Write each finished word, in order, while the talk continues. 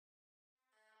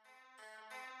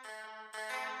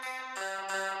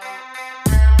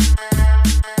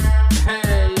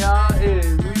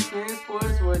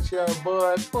It's your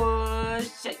boy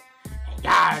Push It. And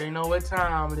y'all already know what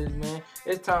time it is, man.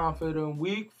 It's time for the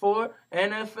Week 4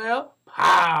 NFL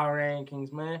Power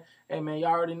Rankings, man. Hey, man,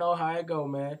 y'all already know how it go,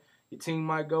 man. Your team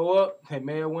might go up, they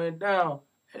may have went down,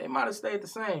 and they might have stayed the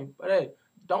same. But, hey,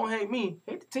 don't hate me.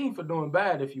 Hate the team for doing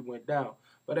bad if you went down.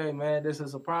 But, hey, man, this is a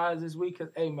surprise this week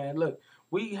because, hey, man, look,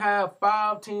 we have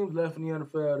 5 teams left in the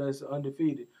NFL that's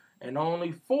undefeated. And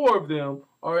only 4 of them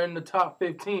are in the top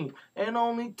 15. And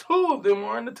only 2 of them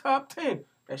are in the top 10.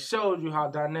 That shows you how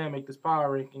dynamic this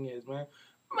power ranking is, man.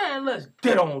 Man, let's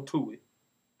get on to it.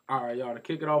 All right, y'all, to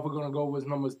kick it off, we're going to go with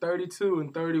numbers 32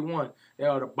 and 31. They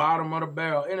are the bottom of the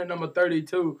barrel. In at number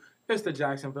 32, it's the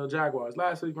Jacksonville Jaguars.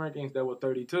 Last week's rankings, they were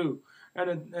 32.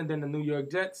 And then the New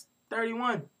York Jets,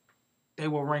 31. They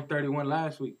were ranked 31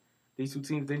 last week. These 2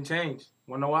 teams didn't change.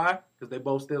 Want to know why? Because they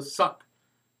both still suck.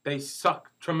 They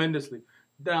suck tremendously.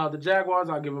 Now, the Jaguars,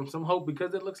 I'll give them some hope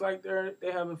because it looks like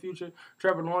they have a future.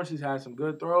 Trevor Lawrence, he's had some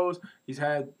good throws. He's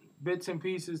had bits and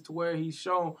pieces to where he's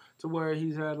shown to where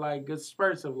he's had, like, good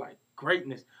spurts of, like,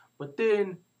 greatness. But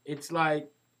then it's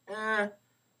like,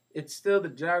 it's still the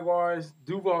Jaguars.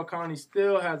 Duval County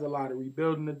still has a lot of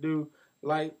rebuilding to do.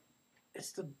 Like,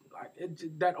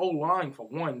 that old line for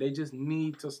one, they just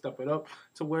need to step it up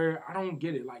to where I don't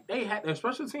get it. Like their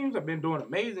special teams have been doing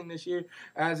amazing this year.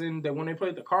 As in that when they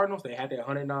played the Cardinals, they had that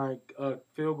 109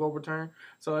 field goal return.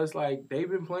 So it's like they've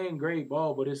been playing great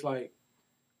ball, but it's like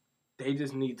they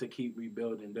just need to keep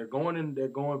rebuilding. They're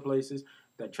going places.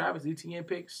 That Travis Etienne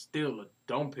pick still a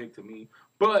dumb pick to me,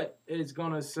 but it's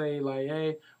gonna say like,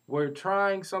 hey, we're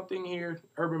trying something here,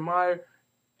 Urban Meyer.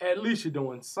 At least you're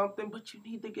doing something, but you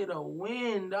need to get a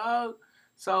win, dog.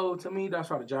 So, to me,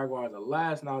 that's why the Jaguars are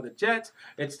last. Now, the Jets,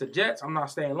 it's the Jets. I'm not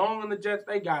staying long on the Jets.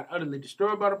 They got utterly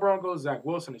destroyed by the Broncos. Zach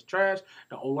Wilson is trash.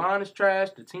 The O-line is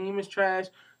trash. The team is trash.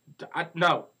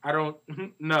 No.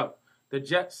 The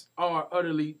Jets are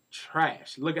utterly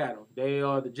trash. Look at them. They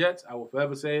are the Jets. I will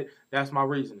forever say it. That's my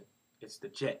reasoning. It's the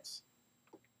Jets.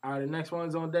 All right, the next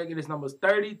one's on deck. It is numbers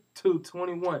 30 to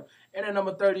 21. And at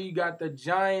number 30, you got the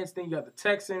Giants. Then you got the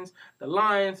Texans, the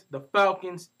Lions, the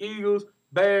Falcons, Eagles,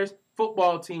 Bears,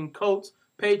 football team, Colts,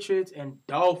 Patriots, and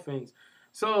Dolphins.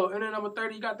 So, and at number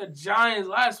 30, you got the Giants.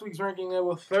 Last week's ranking, they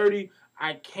were 30.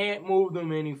 I can't move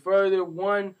them any further.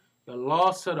 One, the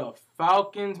loss to the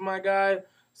Falcons, my guy.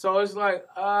 So, it's like,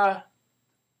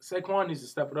 Saquon needs to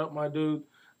step it up, my dude.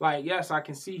 Like, yes, I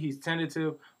can see he's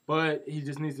tentative, but he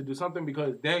just needs to do something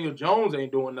because Daniel Jones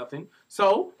ain't doing nothing.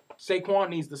 So, Saquon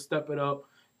needs to step it up.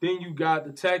 Then you got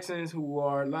the Texans, who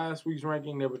are last week's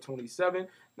ranking. They were 27.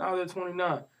 Now they're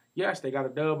 29. Yes, they got a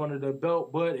dub under their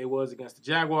belt, but it was against the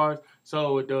Jaguars,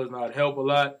 so it does not help a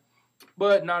lot.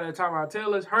 But now that Tyrod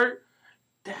Taylor is hurt,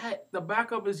 the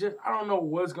backup is just, I don't know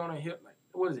what's going to hit. Like,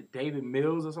 what is it, David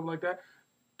Mills or something like that?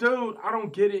 Dude, I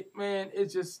don't get it, man.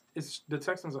 It's the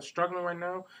Texans are struggling right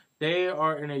now. They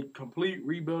are in a complete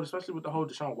rebuild, especially with the whole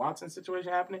Deshaun Watson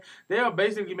situation happening. They are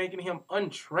basically making him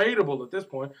untradeable at this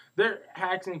point. They're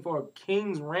asking for a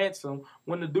king's ransom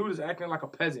when the dude is acting like a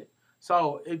peasant.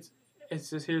 So it's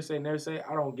just hearsay, never say.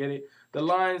 I don't get it. The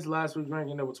Lions last week's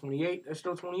ranking, they were 28. They're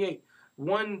still 28.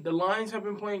 The Lions have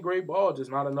been playing great ball, just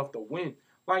not enough to win.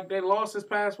 Like, they lost this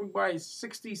past week by a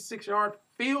 66-yard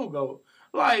field goal.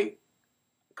 Like,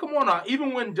 come on now.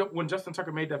 Even when Justin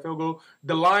Tucker made that field goal,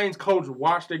 the Lions coach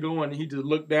watched it go and he just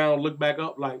looked down, looked back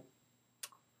up like,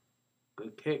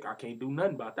 good kick. I can't do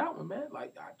nothing about that one, man.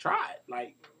 Like, I tried.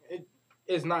 Like,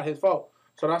 it's not his fault.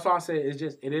 So that's why I say it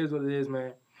is what it is,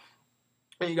 man.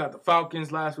 And you got the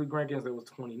Falcons last week rankings. They was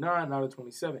 29, now they're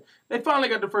 27. They finally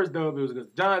got the first dub. It was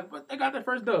against the Giants, but they got their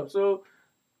first dub. So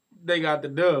they got the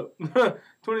dub.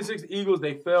 26 Eagles,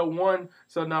 they fell 1.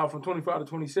 So now from 25 to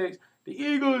 26, the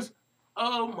Eagles,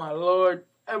 oh, my Lord.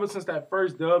 Ever since that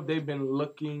first dub, they've been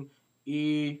looking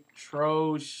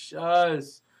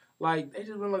atrocious. Like, they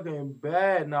just been looking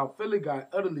bad. Now, Philly got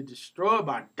utterly destroyed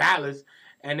by Dallas,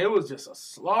 and it was just a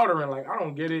slaughtering. Like, I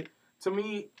don't get it. To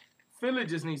me, Philly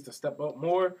just needs to step up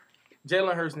more.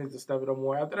 Jalen Hurts needs to step it up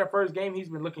more. After that first game, he's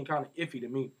been looking kind of iffy to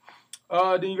me.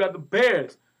 Then you got the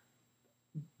Bears.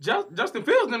 Justin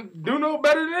Fields didn't do no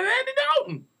better than Andy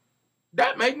Dalton.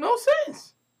 That make no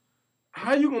sense.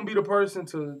 How you going to be the person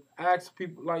to ask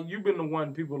people, like, you've been the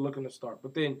one people looking to start,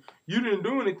 but then you didn't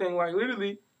do anything. Like,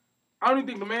 literally, I don't even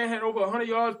think the man had over 100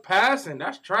 yards passing.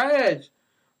 That's trash.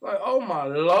 Like, oh, my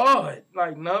Lord.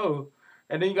 Like, no.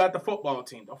 And then you got the football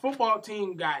team. The football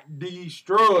team got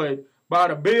destroyed by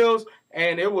the Bills,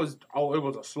 and it was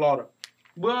a slaughter.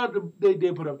 Well, they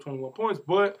did put up 21 points,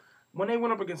 but when they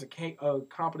went up against a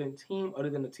competent team other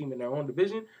than the team in their own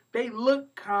division, they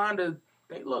look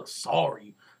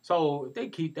sorry. So if they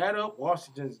keep that up,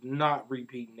 Washington's not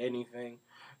repeating anything.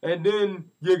 And then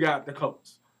you got the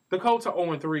Colts. The Colts are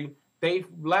 0-3. They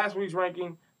last week's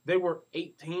ranking, they were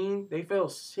 18. They fell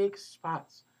 6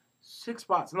 spots. 6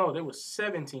 spots. No, they were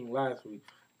 17 last week.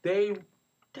 They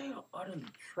are utterly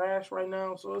trash right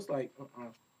now. So it's like,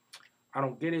 I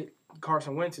don't get it.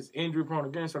 Carson Wentz is injury prone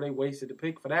again, so they wasted the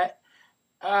pick for that.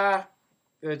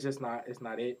 It's just not. It's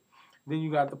not it. Then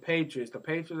you got the Patriots. The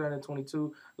Patriots are at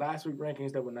 22. Last week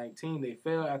rankings, they were 19. They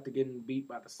fell after getting beat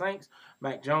by the Saints.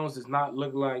 Mac Jones does not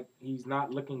look like he's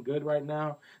not looking good right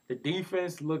now. The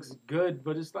defense looks good,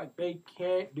 but it's like they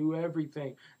can't do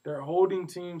everything. They're holding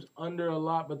teams under a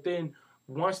lot, but then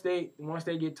once they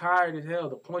get tired as hell,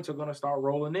 the points are gonna start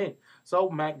rolling in.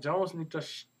 So Mac Jones needs to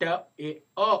step it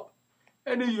up.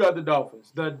 And then you got the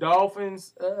Dolphins. The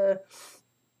Dolphins,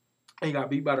 they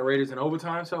got beat by the Raiders in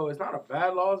overtime, so it's not a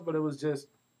bad loss, but it was just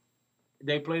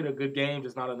they played a good game,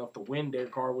 just not enough to win. Their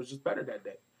car was just better that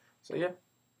day. So, yeah.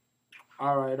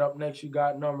 All right, up next you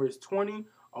got numbers 20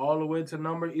 all the way to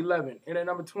number 11. And at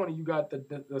number 20, you got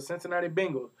the Cincinnati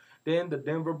Bengals, then the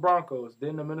Denver Broncos,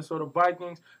 then the Minnesota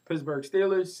Vikings, Pittsburgh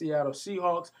Steelers, Seattle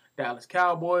Seahawks, Dallas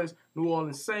Cowboys, New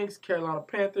Orleans Saints, Carolina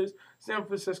Panthers, San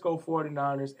Francisco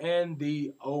 49ers, and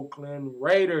the Oakland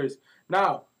Raiders.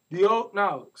 Now,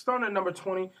 starting at number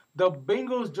 20, the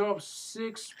Bengals jumped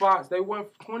 6 spots. They went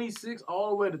 26 all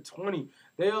the way to 20.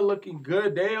 They are looking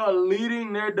good. They are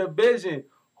leading their division.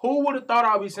 Who would have thought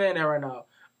I'd be saying that right now?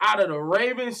 Out of the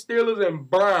Ravens, Steelers, and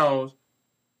Browns,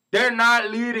 they're not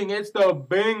leading. It's the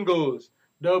Bengals.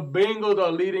 The Bengals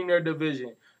are leading their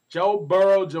division. Joe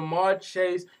Burrow, Jamar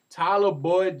Chase, Tyler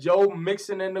Boyd, Joe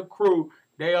Mixon, and the crew,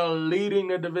 they are leading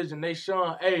the division. They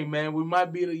showing, hey, man, we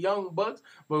might be the young Bucks,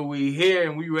 but we here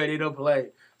and we ready to play.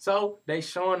 So they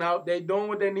showing out. They doing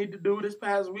what they need to do this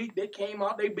past week. They came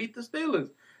out. They beat the Steelers.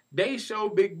 They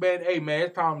showed Big Ben, hey, man,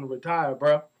 it's time to retire,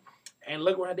 bro. And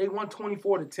look what they won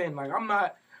 24-10. Like,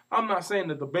 I'm not saying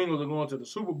that the Bengals are going to the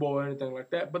Super Bowl or anything like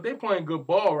that, but they're playing good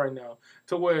ball right now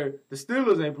to where the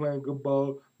Steelers ain't playing good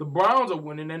ball. The Browns are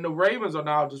winning, and the Ravens are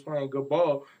now just playing good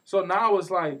ball. So now it's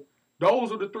like,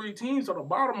 those are the 3 teams at the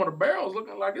bottom of the barrel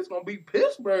looking like it's going to be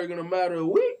Pittsburgh in a matter of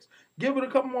weeks. Give it a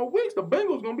couple more weeks, the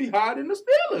Bengals going to be higher than the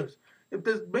Steelers. If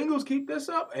the Bengals keep this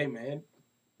up, hey, man,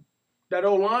 that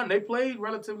O-line, they played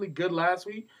relatively good last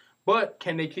week, but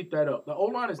can they keep that up? The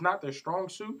O-line is not their strong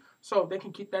suit, so if they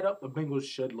can keep that up, the Bengals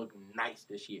should look nice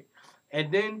this year.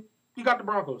 And then you got the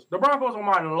Broncos. The Broncos are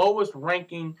my lowest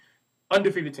ranking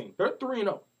undefeated team. They're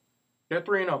 3-0. They're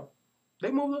 3-0. They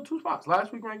moved up 2 spots.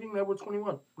 Last week ranking, they were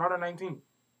 21, not at 19,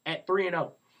 at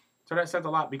 3-0. So that says a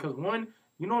lot because, one,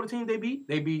 you know the team they beat?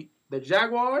 They beat the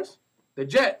Jaguars, the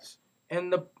Jets,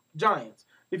 and the Giants.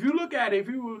 If you look at it, if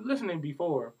you were listening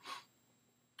before,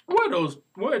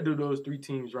 where do those 3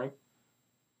 teams rank?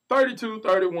 32,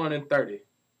 31, and 30.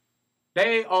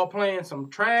 They are playing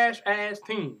some trash-ass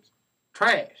teams.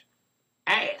 Trash.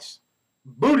 Ass.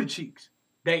 Booty cheeks.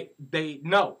 They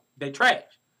trash.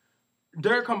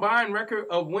 Their combined record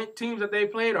of teams that they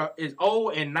played is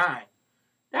 0-9.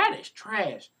 That is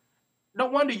trash. No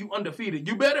wonder you undefeated.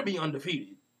 You better be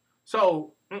undefeated.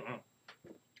 So,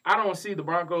 I don't see the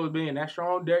Broncos being that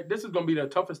strong. This is going to be their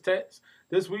toughest test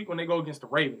this week when they go against the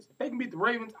Ravens. If they can beat the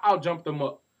Ravens, I'll jump them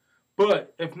up.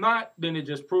 But if not, then it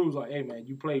just proves like, hey, man,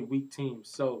 you played weak teams.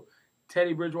 So,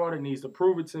 Teddy Bridgewater needs to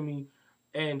prove it to me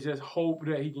and just hope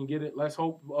that he can get it. Let's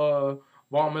hope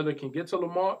Von Miller can get to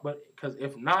Lamar. But because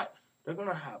if not, they're going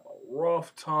to have a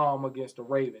rough time against the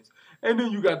Ravens. And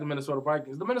then you got the Minnesota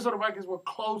Vikings. The Minnesota Vikings were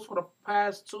close for the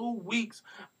past 2 weeks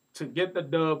to get the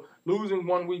dub, losing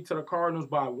 1 week to the Cardinals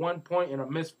by 1 point and a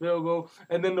missed field goal.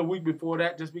 And then the week before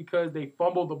that, just because they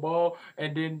fumbled the ball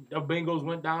and then the Bengals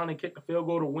went down and kicked the field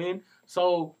goal to win.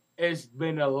 So it's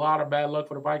been a lot of bad luck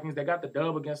for the Vikings. They got the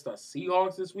dub against the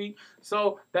Seahawks this week.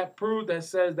 So that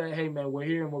says that, hey, man, we're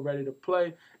here and we're ready to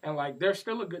play. And, like, they're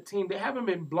still a good team. They haven't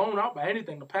been blown out by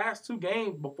anything. The past 2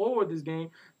 games before this game,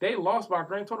 they lost by a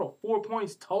grand total of 4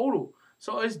 points total.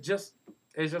 So it's just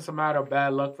a matter of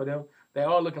bad luck for them. They're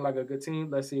all looking like a good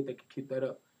team. Let's see if they can keep that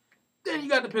up. Then you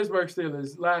got the Pittsburgh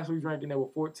Steelers. Last week's ranking, they were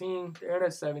 14. They're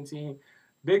at 17.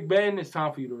 Big Ben, it's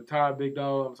time for you to retire, big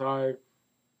dog. I'm sorry.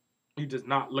 You're just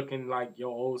not looking like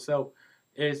your old self.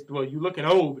 You're looking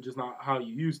old, but just not how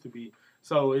you used to be.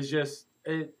 So it's just,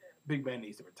 Big Ben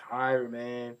needs to retire,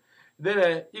 man.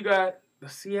 Then you got the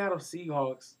Seattle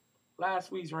Seahawks.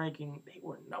 Last week's ranking, they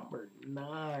were number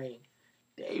 9.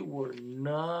 They were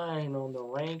 9 on the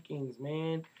rankings,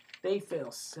 man. They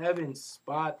fell 7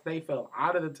 spots. They fell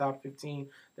out of the top 15.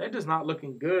 They're just not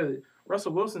looking good.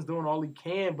 Russell Wilson's doing all he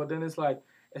can, but then it's like,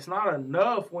 it's not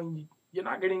enough when you're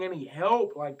not getting any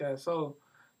help like that. So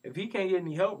if he can't get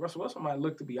any help, Russell Wilson might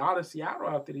look to be out of Seattle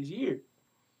after this year.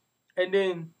 And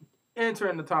then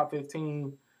entering the top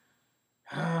 15,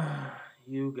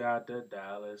 you got the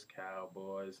Dallas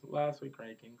Cowboys. Last week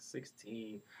ranking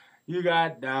 16. You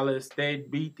got Dallas. They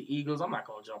beat the Eagles. I'm not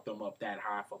going to jump them up that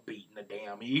high for beating the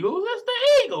damn Eagles. It's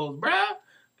the Eagles, bruh.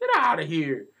 Get out of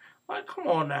here. Like, come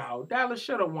on now. Dallas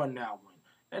should have won that one.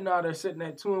 And now they're sitting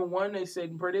at 2-1. They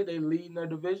sitting pretty. They leading their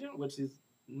division, which is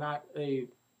not a,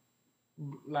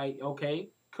 like, okay,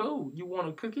 cool. You want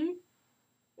a cookie?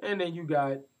 And then you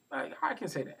got, like, I can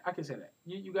say that.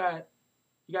 You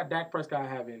got Dak Prescott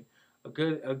having a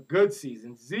good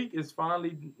season. Zeke is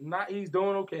finally he's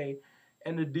doing okay,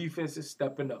 and the defense is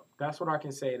stepping up. That's what I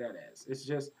can say that as. It's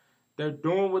just they're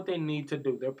doing what they need to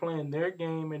do. They're playing their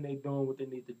game and they're doing what they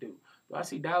need to do. Do I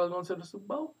see Dallas going to the Super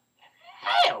Bowl?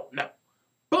 Hell no.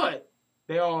 But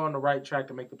they are on the right track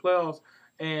to make the playoffs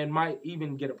and might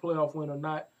even get a playoff win or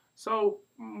not. So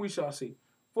we shall see.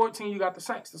 14, you got the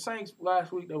Saints. The Saints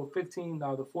last week, they were 15,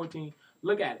 now they're 14.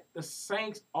 Look at it. The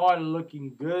Saints are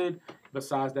looking good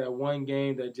besides that one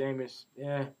game that Jameis,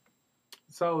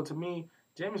 So to me,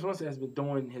 Jameis Winston has been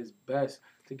doing his best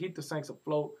to keep the Saints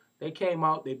afloat. They came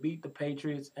out, they beat the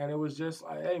Patriots, and it was just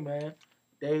like, hey, man,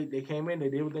 they came in, they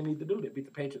did what they need to do. They beat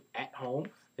the Patriots at home.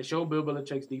 They showed Bill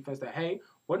Belichick's defense that, hey,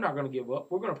 we're not going to give up.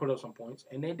 We're going to put up some points,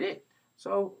 and they did.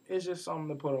 So it's just something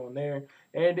to put on there.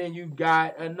 And then you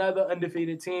got another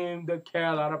undefeated team, the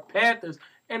Carolina Panthers.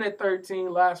 And at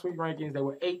 13, last week rankings, they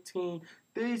were 18.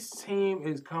 This team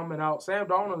is coming out. Sam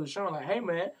Darnold is showing like, hey,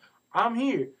 man, I'm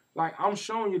here. Like, I'm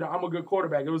showing you that I'm a good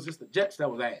quarterback. It was just the Jets that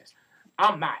was ass.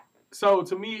 I'm not. So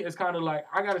to me, it's kind of like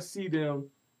I got to see them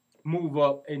move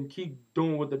up and keep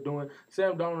doing what they're doing.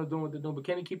 Sam Darnold is doing what they're doing. But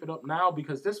can he keep it up now?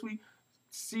 Because this week,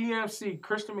 CMC,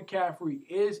 Christian McCaffrey,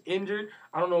 is injured.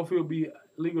 I don't know if he'll be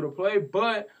legal to play,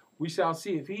 but we shall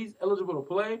see. If he's eligible to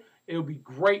play, it'll be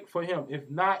great for him. If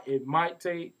not, it might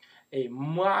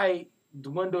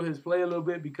dwindle his play a little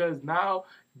bit because now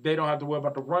they don't have to worry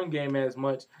about the run game as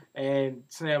much, and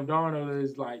Sam Darnold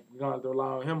is like going to have to rely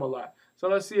on him a lot. So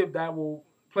let's see if that will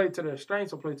play to their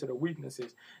strengths or play to their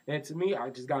weaknesses. And to me, I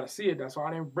just got to see it. That's why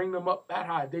I didn't bring them up that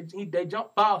high. They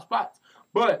jumped 5 spots,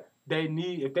 but they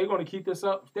need, if they're going to keep this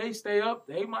up, if they stay up,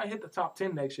 they might hit the top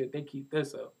 10 next year if they keep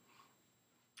this up.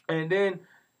 And then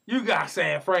you got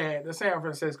the San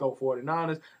Francisco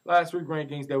 49ers. Last week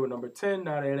rankings, they were number 10.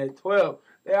 Now they're at 12.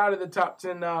 They're out of the top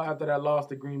 10 now after that loss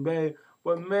to Green Bay.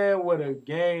 But, man, what a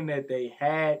game that they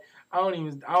had. I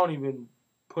don't even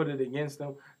put it against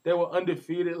them. They were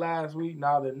undefeated last week.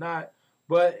 Now they're not.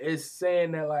 But it's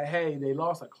saying that, like, hey, they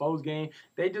lost a close game.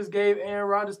 They just gave Aaron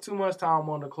Rodgers too much time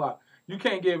on the clock. You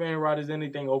can't give Aaron Rodgers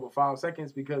anything over 5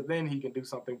 seconds because then he can do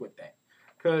something with that.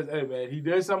 Because, hey, man, he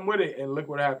did something with it, and look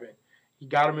what happened. He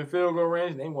got him in field goal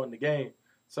range, and they won the game.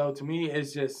 So, to me,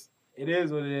 it's just, it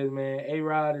is what it is, man. Aaron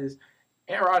Rodgers is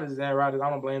Aaron Rodgers. I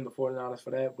don't blame the 49ers for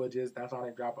that, but just that's why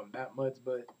they drop him that much.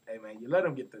 But, hey, man, you let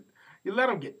him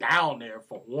get down there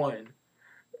for one.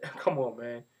 Come on,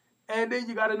 man. And then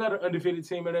you got another undefeated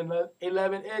team at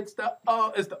 11. It's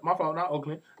my fault, not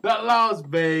Oakland. The Las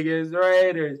Vegas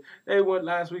Raiders. They won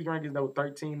last week's rankings. They were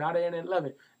 13. Now they're in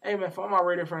 11. Hey, man, for all my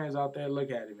Raider fans out there, look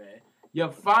at it, man.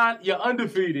 You're fine. You're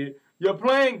undefeated. You're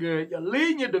playing good. You're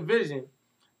leading your division.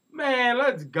 Man,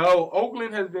 let's go.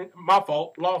 Oakland has been my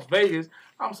fault. Las Vegas.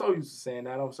 I'm so used to saying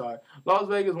that. I'm sorry. Las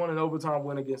Vegas won an overtime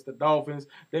win against the Dolphins.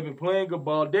 They've been playing good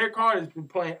ball. Derek Carr has been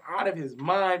playing out of his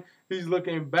mind. He's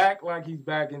looking back like he's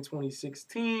back in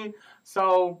 2016.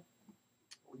 So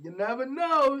you never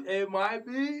know. It might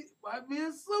be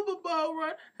a Super Bowl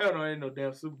run. Hell no, ain't no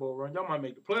damn Super Bowl run. Y'all might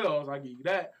make the playoffs. I give you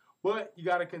that. But you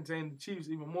got to contain the Chiefs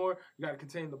even more. You got to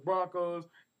contain the Broncos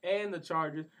and the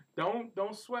Chargers. Don't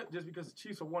sweat just because the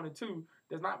Chiefs are 1-2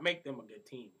 does not make them a good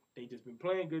team. They just been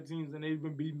playing good teams and they've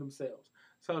been beating themselves.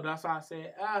 So that's why I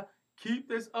said, keep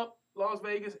this up, Las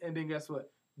Vegas, and then guess what?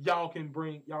 Y'all can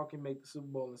make the Super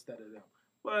Bowl instead of them.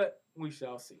 But we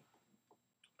shall see.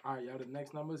 All right, y'all. The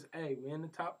next number is we're in the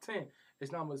top 10.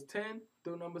 It's numbers 10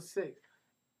 through number 6.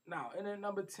 Now, in at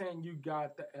number 10, you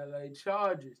got the LA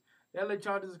Chargers. The LA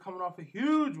Chargers are coming off a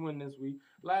huge win this week.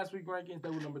 Last week rankings, they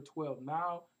were number 12.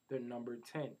 Now they're number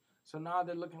 10. So now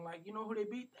they're looking like, you know who they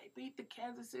beat? They beat the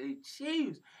Kansas City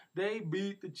Chiefs. They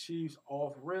beat the Chiefs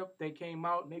off rip. They came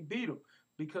out and they beat them.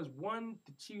 Because, one,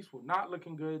 the Chiefs were not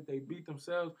looking good. They beat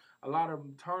themselves. A lot of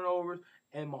turnovers.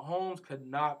 And Mahomes could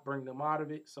not bring them out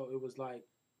of it. So it was like,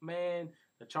 man,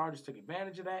 the Chargers took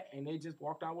advantage of that. And they just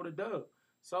walked out with a dub.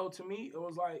 So to me, it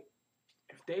was like,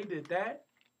 if they did that,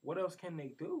 what else can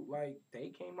they do? Like, they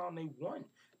came out and they won.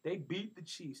 They beat the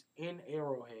Chiefs in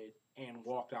Arrowhead and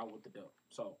walked out with the dub.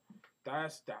 So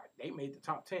that's that. They made the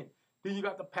top 10. Then you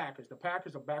got the Packers. The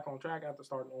Packers are back on track after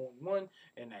starting 0-1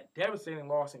 and that devastating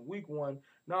loss in week 1.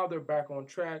 Now they're back on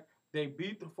track. They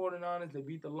beat the 49ers. They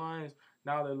beat the Lions.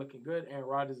 Now they're looking good. Aaron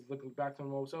Rodgers is looking back to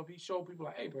himself. He showed people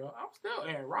like, hey, bro, I'm still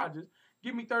Aaron Rodgers.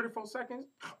 Give me 34 seconds.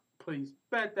 Please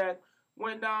bet that.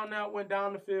 Went down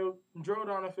the field, drove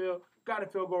down the field, got a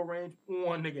field goal range,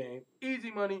 won the game.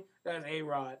 Easy money. That's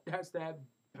A-Rod. That's that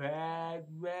bad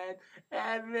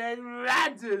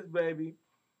Rodgers, baby.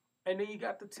 And then you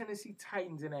got the Tennessee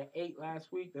Titans in at 8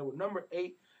 last week. They were number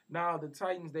 8. Now the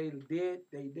Titans, they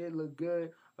did look good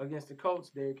against the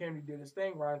Colts. Derrick Henry did his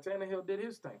thing. Ryan Tannehill did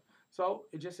his thing. So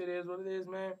it is what it is,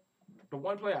 man. The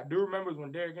one play I do remember is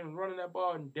when Derrick Henry was running that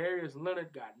ball and Darius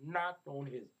Leonard got knocked on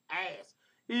his ass.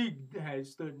 He had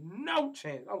stood no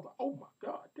chance. I was like, oh my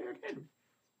God, Derrick Henry.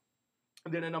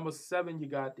 And then at number 7, you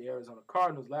got the Arizona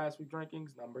Cardinals. Last week's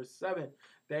rankings, number 7.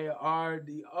 They are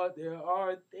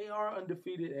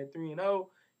undefeated at 3-0,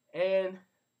 and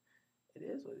it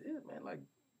is what it is, man. Like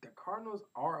the Cardinals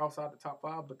are outside the top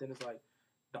 5, but then it's like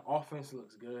the offense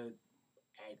looks good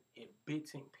and it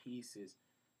bits and pieces.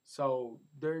 So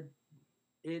it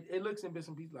looks in bits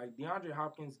and pieces. Like DeAndre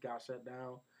Hopkins got shut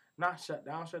down, not shut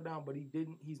down, but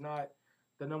he's not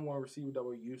the number 1 receiver that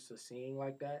we're used to seeing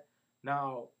like that.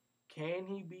 Now,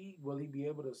 will he be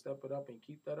able to step it up and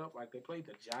keep that up? Like, they played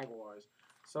the Jaguars.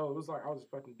 So, it was like, I was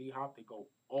expecting D-Hop to go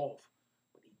off.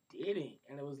 But he didn't.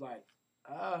 And it was like,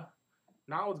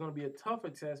 now it's going to be a tougher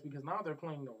test because now they're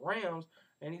playing the Rams,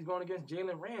 and he's going against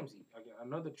Jalen Ramsey. Again,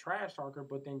 another trash talker,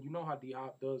 but then you know how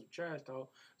D-Hop does with trash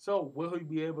talk. So, will he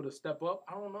be able to step up?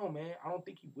 I don't know, man. I don't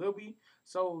think he will be.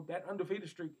 So, that undefeated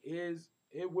streak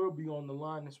it will be on the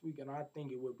line this week, and I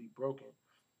think it will be broken.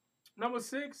 Number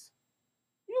 6.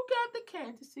 You got the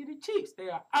Kansas City Chiefs. They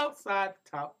are outside the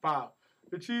top 5.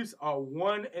 The Chiefs are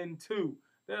 1-2.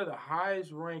 They're the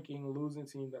highest ranking losing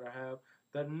team that I have.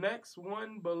 The next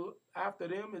one after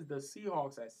them is the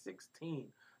Seahawks at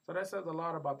 16. So that says a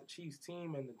lot about the Chiefs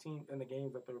team and the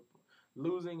games that they're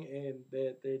losing, and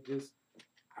that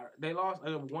they lost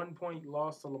a 1-point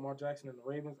loss to Lamar Jackson and the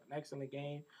Ravens. An excellent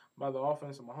game by the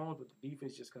offense of Mahomes, but the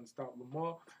defense just couldn't stop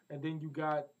Lamar. And then you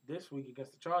got this week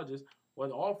against the Chargers, where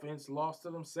the offense lost to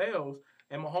themselves,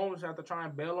 and Mahomes had to try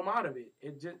and bail them out of it.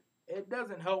 It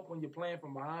doesn't help when you're playing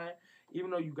from behind.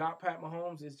 Even though you got Pat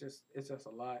Mahomes, it's just a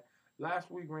lot. Last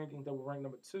week rankings, they were ranked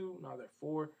number 2. Now they're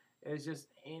 4. It's just,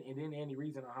 and then Andy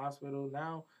Reid's in the hospital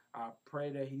now. I pray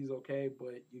that he's okay,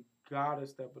 but you gotta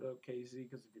step it up, KC,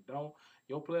 because if you don't,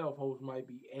 your playoff hopes might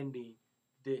be ending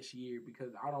this year,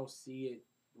 because I don't see it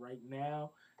right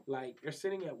now. Like, they're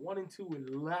sitting at 1-2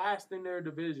 and last in their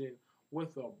division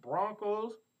with the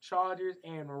Broncos, Chargers,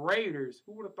 and Raiders.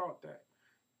 Who would have thought that?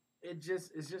 It's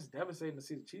just devastating to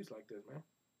see the Chiefs like this, man.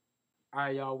 All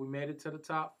right, y'all, we made it to the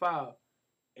top 5.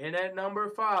 And at number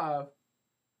 5,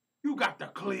 you got the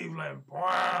Cleveland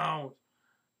Browns.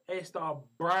 It's the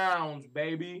Browns,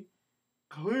 baby.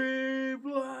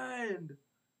 Cleveland,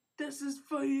 this is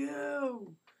for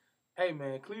you. Hey,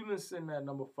 man, Cleveland's sitting at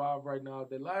number 5 right now.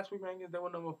 Their last week rankings, they were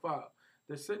number 5.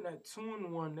 They're sitting at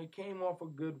 2-1. They came off a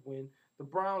good win. The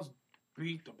Browns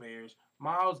beat the Bears.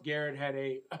 Myles Garrett had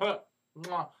a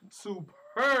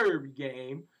superb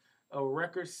game, a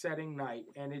record-setting night,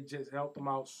 and it just helped them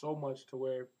out so much to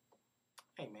where,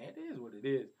 hey, man, it is what it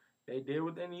is. They did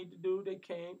what they need to do. They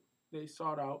came, they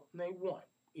sought out, and they won.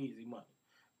 Easy money.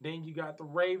 Then you got the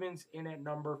Ravens in at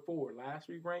number 4. Last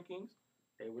week rankings,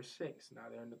 they were 6. Now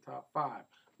they're in the top 5.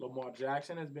 Lamar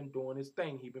Jackson has been doing his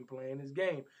thing. He's been playing his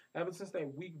game. Ever since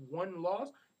that week 1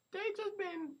 loss, they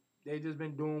just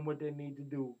been doing what they need to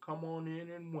do. Come on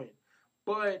in and win.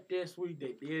 But this week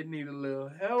they did need a little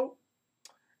help.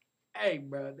 Hey,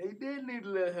 bro, they did need a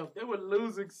little help. They were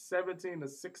losing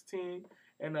 17-16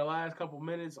 in the last couple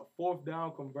minutes. A 4th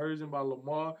down conversion by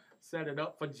Lamar set it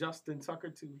up for Justin Tucker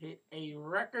to hit a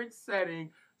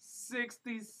record-setting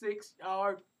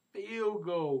 66-yard field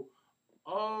goal.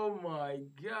 Oh my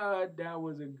God, that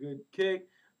was a good kick.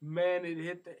 Man, it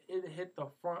hit the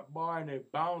front bar and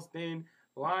it bounced in.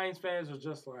 Lions fans were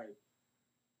just like,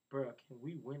 bro, can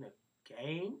we win a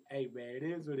game? Hey, man, it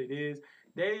is what it is.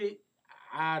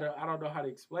 I don't know how to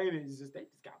explain it. It's just they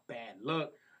just got bad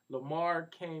luck. Lamar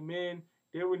came in.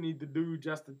 They would need to do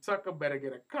Justin Tucker better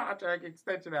get a contract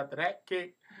extension after that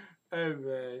kick. Hey,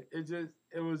 man,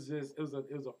 it was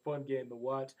a fun game to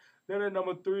watch. Then at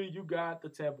number 3, you got the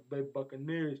Tampa Bay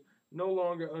Buccaneers. No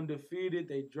longer undefeated.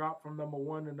 They dropped from number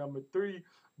 1 to number 3,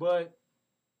 but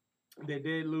they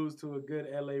did lose to a good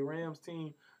LA Rams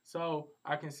team. So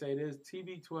I can say this: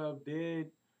 TB12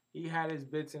 did He had his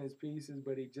bits and his pieces,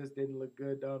 but he just didn't look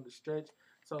good down the stretch.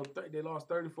 So they lost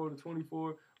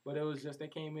 34-24, but it was just they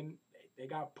came in, they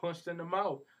got punched in the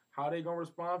mouth. How they gonna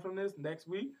respond from this next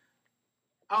week?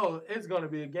 Oh, it's gonna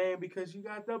be a game because you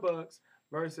got the Bucks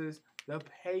versus the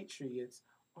Patriots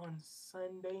on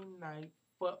Sunday Night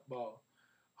Football.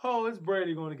 Oh, it's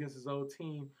Brady going against his old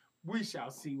team. We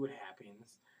shall see what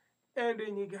happens. And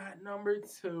then you got number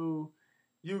 2.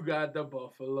 You got the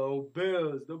Buffalo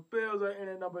Bills. The Bills are in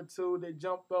at number 2. They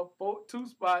jumped up 2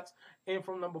 spots in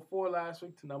from number 4 last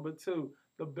week to number 2.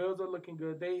 The Bills are looking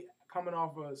good. They coming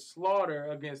off a slaughter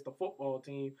against the football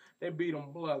team. They beat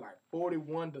them like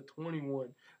 41-21.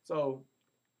 So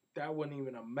that wasn't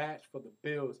even a match for the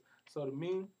Bills. So to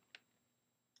me,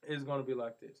 it's going to be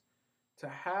like this. To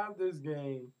have this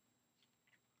game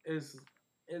is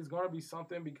going to be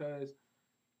something because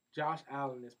Josh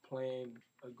Allen is playing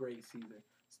a great season.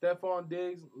 Stephon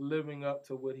Diggs living up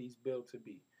to what he's built to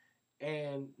be.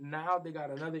 And now they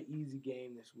got another easy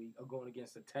game this week of going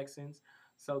against the Texans.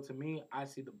 So to me, I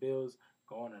see the Bills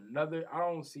going another. I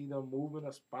don't see them moving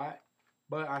a spot,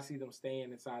 but I see them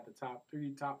staying inside the top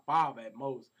 3, top 5 at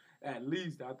most. At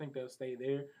least I think they'll stay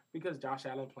there because Josh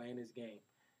Allen playing his game.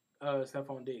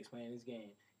 Stephon Diggs playing his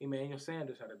game. Emmanuel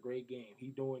Sanders had a great game. He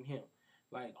doing him.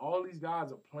 Like, all these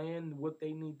guys are playing what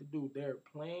they need to do. They're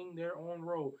playing their own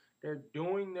role. They're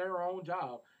doing their own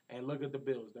job. And look at the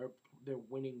Bills. They're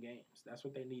winning games. That's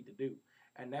what they need to do.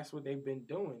 And that's what they've been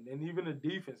doing. And even the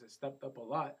defense has stepped up a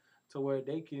lot to where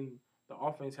the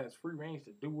offense has free range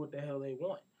to do what the hell they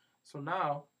want. So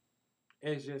now,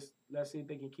 it's just, let's see if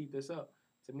they can keep this up.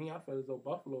 To me, I feel as though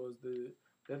Buffalo is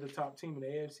they're the top team in the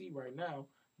AFC right now.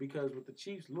 Because with the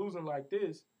Chiefs losing like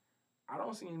this, I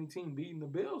don't see any team beating the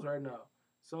Bills right now.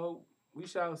 So we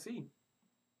shall see.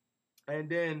 And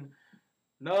then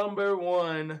number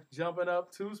 1, jumping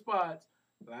up 2 spots.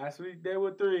 Last week they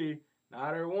were 3. Now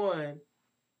they're 1.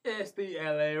 It's the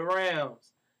LA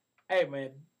Rams. Hey, man,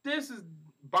 this is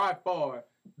by far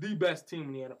the best team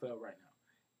in the NFL right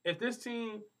now. If this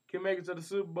team can make it to the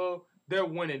Super Bowl, they're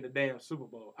winning the damn Super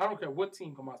Bowl. I don't care what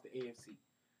team comes out the AFC.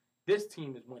 This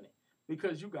team is winning.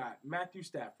 Because you got Matthew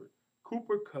Stafford,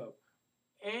 Cooper Kupp,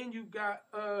 and you got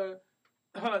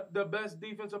the best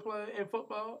defensive player in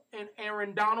football, and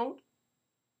Aaron Donald,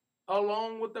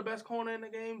 along with the best corner in the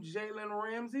game, Jalen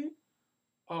Ramsey.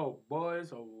 Oh,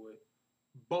 boys over with.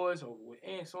 Boys over with.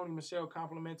 And Sony Michel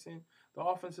complimenting the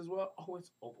offense as well. Oh,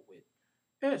 it's over with.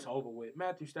 It's over with.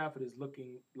 Matthew Stafford is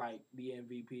looking like the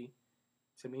MVP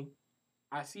to me.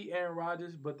 I see Aaron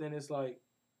Rodgers, but then it's like,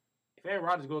 if Aaron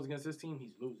Rodgers goes against this team,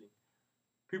 he's losing.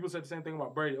 People said the same thing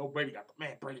about Brady. Oh, Brady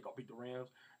Brady gonna beat the Rams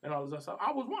and all this other stuff.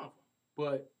 I was one of them,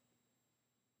 but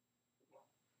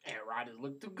Aaron Rodgers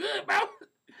looked too good, bro.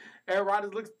 Aaron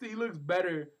Rodgers looks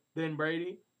better than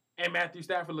Brady, and Matthew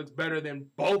Stafford looks better than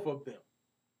both of them.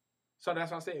 So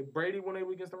that's why I say if Brady went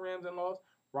against the Rams and lost,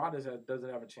 Rodgers doesn't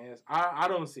have a chance. I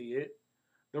don't see it.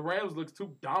 The Rams looks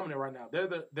too dominant right now.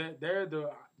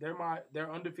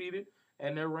 They're undefeated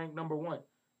and they're ranked number 1.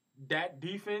 That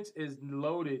defense is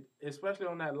loaded, especially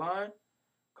on that line.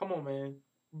 Come on, man.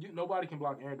 Nobody can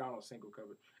block Aaron Donald's single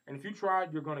coverage. And if you try,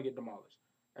 you're going to get demolished.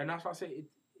 And that's why I say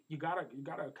you gotta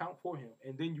account for him.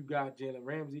 And then you got Jalen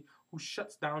Ramsey, who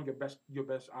shuts down your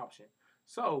best option.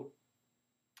 So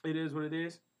it is what it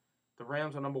is. The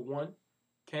Rams are number 1.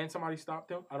 Can somebody stop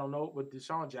them? I don't know. But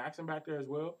Deshaun Jackson back there as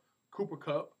well. Cooper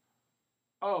Kupp.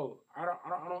 Oh, I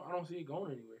don't see it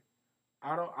going anywhere.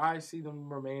 I see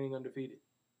them remaining undefeated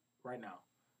right now.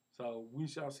 So we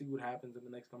shall see what happens in the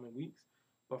next coming weeks.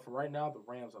 But for right now, the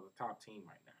Rams are the top team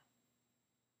right now.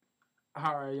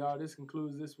 All right, y'all. This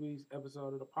concludes this week's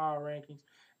episode of the Power Rankings.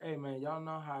 Hey, man, y'all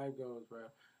know how it goes, bro.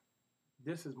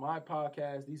 This is my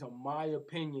podcast. These are my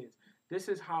opinions. This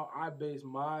is how I base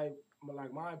my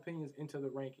opinions into the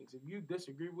rankings. If you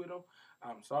disagree with them,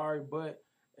 I'm sorry. But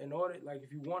in order,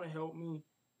 if you want to help me,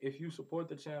 if you support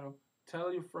the channel,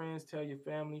 tell your friends, tell your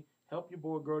family, help your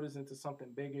boy grow this into something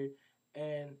bigger.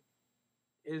 And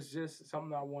it's just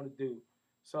something I want to do.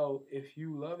 So if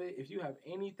you love it, if you have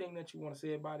anything that you want to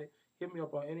say about it, hit me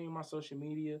up on any of my social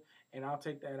media, and I'll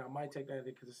take that. I might take that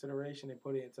into consideration and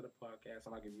put it into the podcast,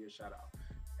 and I'll give you a shout out.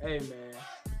 Hey, man,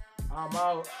 I'm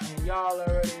out, and y'all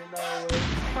already know what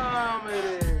time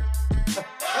it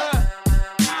is.